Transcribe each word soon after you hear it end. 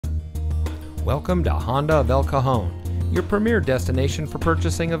Welcome to Honda of El Cajon, your premier destination for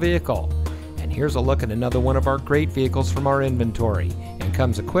purchasing a vehicle. And here's a look at another one of our great vehicles from our inventory, and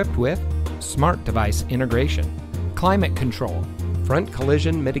comes equipped with smart device integration, climate control, front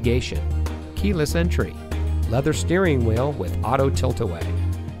collision mitigation, keyless entry, leather steering wheel with auto tilt-away,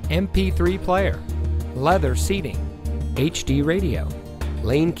 MP3 player, leather seating, HD radio,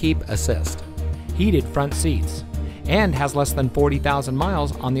 lane keep assist, heated front seats, and has less than 40,000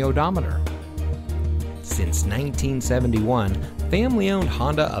 miles on the odometer. Since 1971, family-owned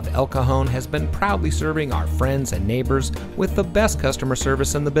Honda of El Cajon has been proudly serving our friends and neighbors with the best customer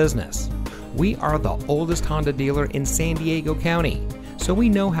service in the business. We are the oldest Honda dealer in San Diego County, so we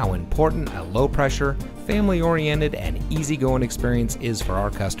know how important a low-pressure, family-oriented, and easygoing experience is for our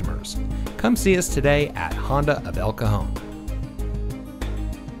customers. Come see us today at Honda of El Cajon.